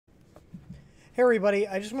Hey everybody,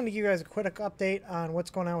 I just wanted to give you guys a quick update on what's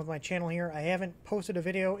going on with my channel here. I haven't posted a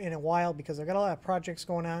video in a while because I've got a lot of projects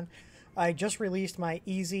going on. I just released my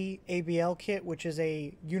Easy ABL kit, which is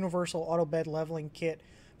a universal auto bed leveling kit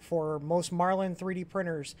for most Marlin 3D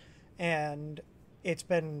printers, and it's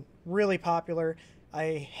been really popular.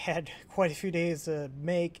 I had quite a few days to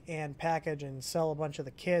make and package and sell a bunch of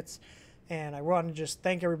the kits, and I want to just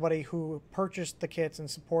thank everybody who purchased the kits and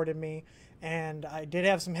supported me. And I did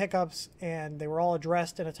have some hiccups, and they were all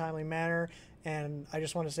addressed in a timely manner, and I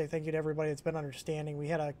just want to say thank you to everybody that's been understanding. We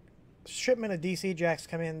had a shipment of DC jacks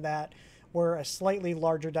come in that were a slightly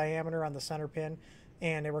larger diameter on the center pin,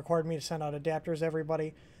 and it required me to send out adapters to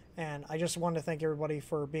everybody. And I just wanted to thank everybody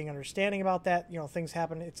for being understanding about that. You know, things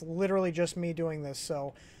happen. It's literally just me doing this,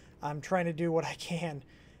 so I'm trying to do what I can,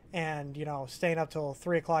 and, you know, staying up till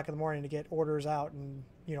 3 o'clock in the morning to get orders out and,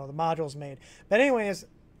 you know, the modules made. But anyways,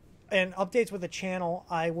 and updates with the channel,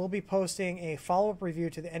 I will be posting a follow-up review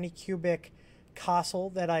to the Anycubic console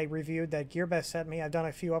that I reviewed that GearBest sent me. I've done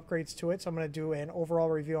a few upgrades to it, so I'm going to do an overall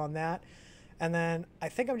review on that. And then I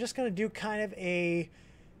think I'm just going to do kind of a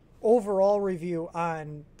overall review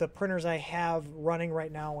on the printers I have running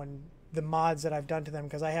right now and the mods that I've done to them,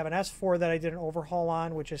 because I have an S4 that I did an overhaul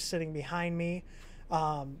on, which is sitting behind me.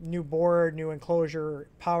 New board, new enclosure,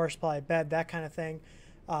 power supply, bed, that kind of thing.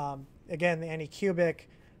 Again, the Anycubic.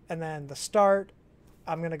 And then the start,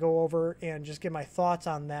 I'm going to go over and just give my thoughts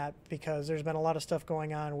on that, because there's been a lot of stuff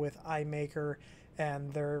going on with iMaker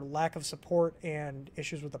and their lack of support and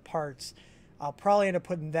issues with the parts. I'll probably end up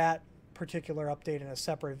putting that particular update in a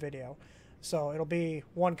separate video. So it'll be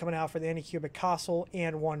one coming out for the Anycubic console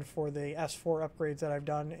and one for the S4 upgrades that I've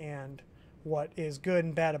done and what is good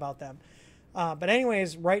and bad about them. But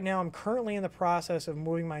anyways, right now I'm currently in the process of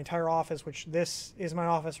moving my entire office, which this is my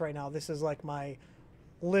office right now. This is like my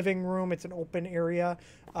living room. It's an open area.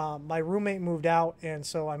 My roommate moved out, and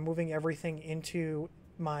so I'm moving everything into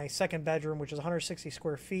my second bedroom, which is 160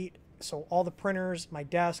 square feet. So all the printers, my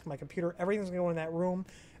desk, my computer, everything's going to go in that room,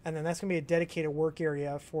 and then that's going to be a dedicated work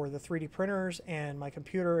area for the 3D printers and my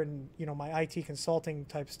computer and, you know, my IT consulting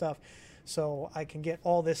type stuff, so I can get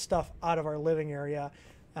all this stuff out of our living area,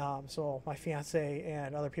 so my fiance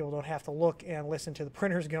and other people don't have to look and listen to the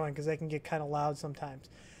printers going, because they can get kind of loud sometimes.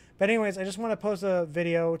 But anyways, I just want to post a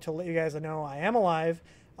video to let you guys know I am alive.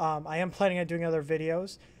 I am planning on doing other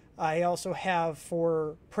videos. I also have,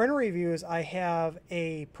 for printer reviews, I have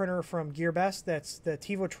a printer from GearBest. That's the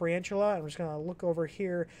Tevo Tarantula. I'm just going to look over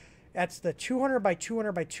here. That's the 200 by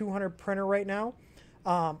 200 by 200 printer right now.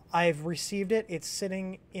 I've received it. It's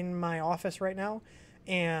sitting in my office right now,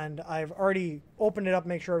 and I've already opened it up,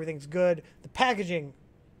 make sure everything's good. The packaging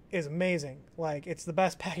is amazing. Like, it's the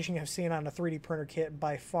best packaging I've seen on a 3D printer kit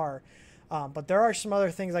by far. But there are some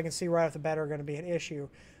other things I can see right off the bat are going to be an issue.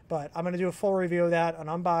 But I'm going to do a full review of that, an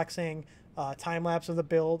unboxing, time lapse of the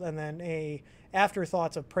build, and then a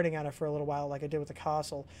afterthoughts of printing on it for a little while, like I did with the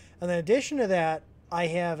console. And then in addition to that, I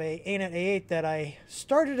have a Anet A8 that I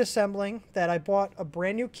started assembling, that I bought a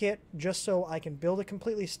brand new kit just so I can build it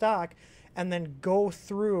completely stock and then go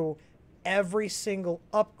through every single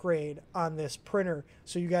upgrade on this printer,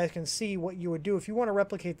 so you guys can see what you would do if you want to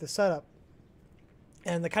replicate the setup.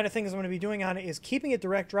 And the kind of things I'm going to be doing on it is keeping it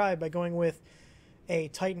direct drive by going with a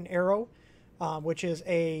Titan Aero, which is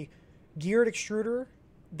a geared extruder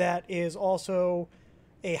that is also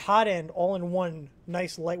a hot end all-in-one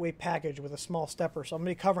nice lightweight package with a small stepper. So I'm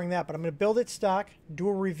going to be covering that, but I'm going to build it stock, do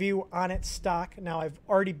a review on it stock. Now, I've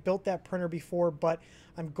already built that printer before, but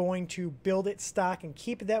I'm going to build it stock and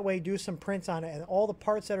keep it that way, do some prints on it, and all the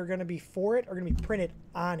parts that are going to be for it are going to be printed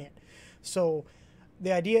on it. So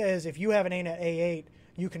the idea is, if you have an Anet A8,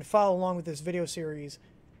 you can follow along with this video series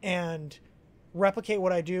and replicate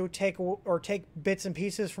what I do, take bits and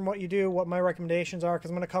pieces from what you do, what my recommendations are,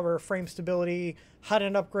 because I'm going to cover frame stability, hot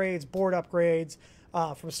end upgrades, board upgrades,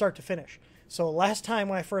 from start to finish. So last time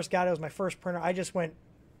when I first got it, it was my first printer, I just went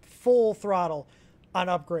full throttle on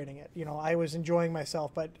upgrading it. You know, I was enjoying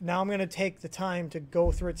myself, but now I'm going to take the time to go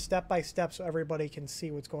through it step by step so everybody can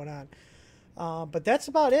see what's going on. But that's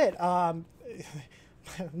about it.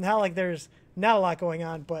 Now, like, there's not a lot going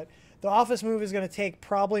on, but the office move is going to take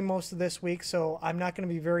probably most of this week, so I'm not going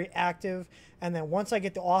to be very active. And then once I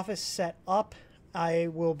get the office set up, I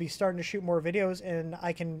will be starting to shoot more videos, and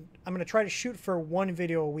I'm going to try to shoot for one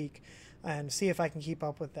video a week and see if I can keep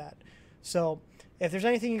up with that. So if there's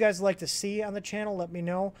anything you guys would like to see on the channel, let me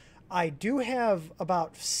know. I do have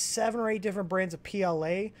about 7 or 8 different brands of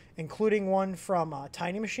PLA, including one from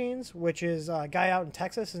Tiny Machines, which is a guy out in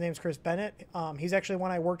Texas. His name's Chris Bennett. He's actually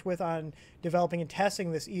one I worked with on developing and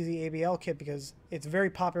testing this Easy ABL kit, because it's very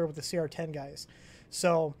popular with the CR10 guys.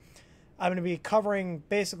 So I'm going to be covering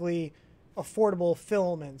basically affordable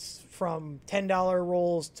filaments from $10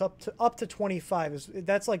 rolls to up to 25.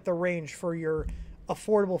 That's like the range for your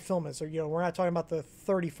affordable filaments. So, you know, we're not talking about the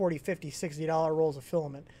 30, 40, 50, $60 rolls of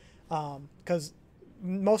filament, because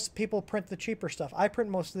most people print the cheaper stuff. I print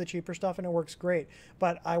most of the cheaper stuff and it works great,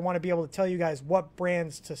 but I want to be able to tell you guys what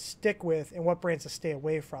brands to stick with and what brands to stay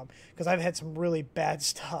away from, because I've had some really bad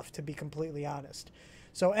stuff, to be completely honest.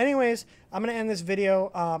 So anyways, I'm going to end this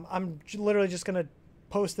video. I'm literally just going to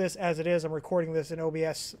post this as it is. I'm recording this in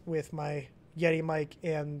OBS with my Yeti mic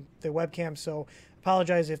and the webcam, so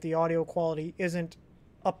apologize if the audio quality isn't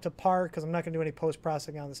up to par, because I'm not going to do any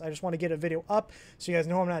post-processing on this. I just want to get a video up so you guys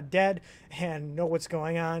know I'm not dead and know what's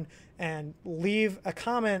going on. And leave a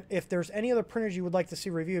comment if there's any other printers you would like to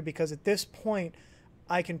see reviewed, because at this point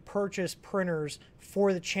I can purchase printers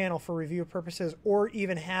for the channel for review purposes, or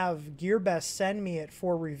even have GearBest send me it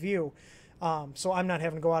for review, so I'm not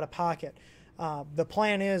having to go out of pocket. The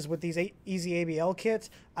plan is, with these easy ABL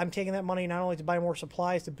kits, I'm taking that money not only to buy more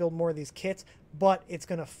supplies to build more of these kits, but it's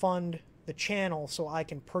going to fund the channel so I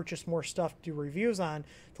can purchase more stuff to do reviews on,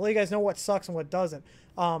 to let you guys know what sucks and what doesn't.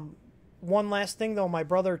 One last thing though, my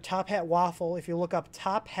brother Top Hat Waffle, if you look up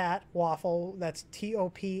Top Hat Waffle, that's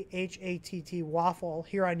TOPHATT Waffle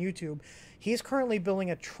here on YouTube, he's currently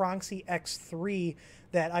building a Tronxy X3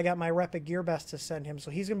 that I got my rep at GearBest to send him.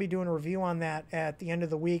 So he's going to be doing a review on that at the end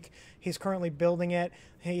of the week. He's currently building it.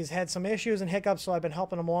 He's had some issues and hiccups, so I've been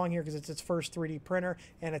helping him along here because it's his first 3D printer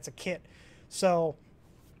and it's a kit. So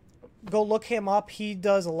go look him up. He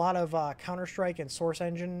does a lot of Counter-Strike and source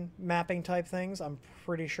engine mapping type things. I'm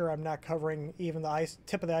pretty sure I'm not covering even the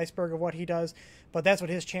tip of the iceberg of what he does, but that's what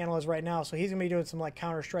his channel is right now. So he's going to be doing some like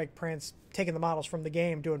Counter-Strike prints, taking the models from the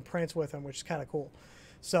game, doing prints with them, which is kind of cool.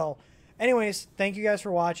 So anyways, thank you guys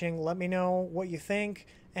for watching. Let me know what you think.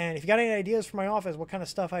 And if you got any ideas for my office, what kind of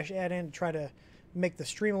stuff I should add in to try to make the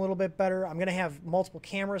stream a little bit better. I'm going to have multiple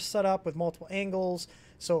cameras set up with multiple angles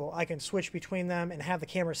so I can switch between them and have the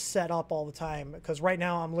cameras set up all the time, because right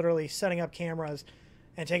now I'm literally setting up cameras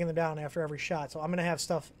and taking them down after every shot. So I'm going to have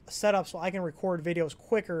stuff set up so I can record videos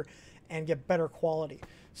quicker and get better quality.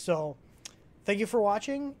 So thank you for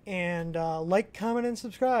watching, and like, comment, and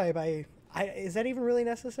subscribe. Is that even really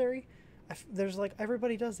necessary? There's like,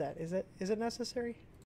 everybody does that. Is it necessary?